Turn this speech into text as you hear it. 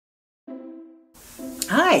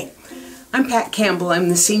Hi, I'm Pat Campbell. I'm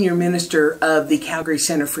the Senior Minister of the Calgary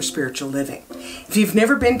Center for Spiritual Living. If you've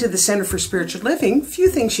never been to the Center for Spiritual Living, a few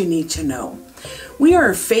things you need to know. We are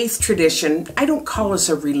a faith tradition. I don't call us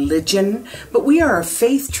a religion, but we are a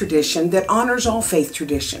faith tradition that honors all faith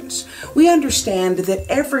traditions. We understand that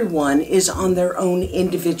everyone is on their own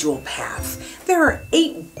individual path. There are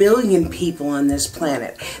 8 billion people on this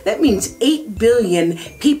planet. That means 8 billion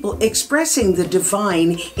people expressing the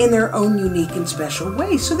divine in their own unique and special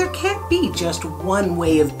way. So there can't be just one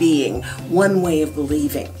way of being, one way of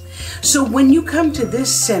believing. So when you come to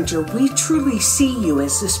this center, we truly see you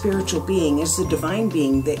as the spiritual being, as the divine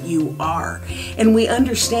being that you are. And we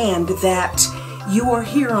understand that you are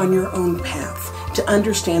here on your own path to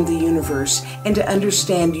understand the universe and to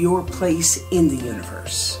understand your place in the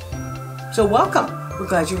universe. So welcome. We're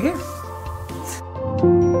glad you're here.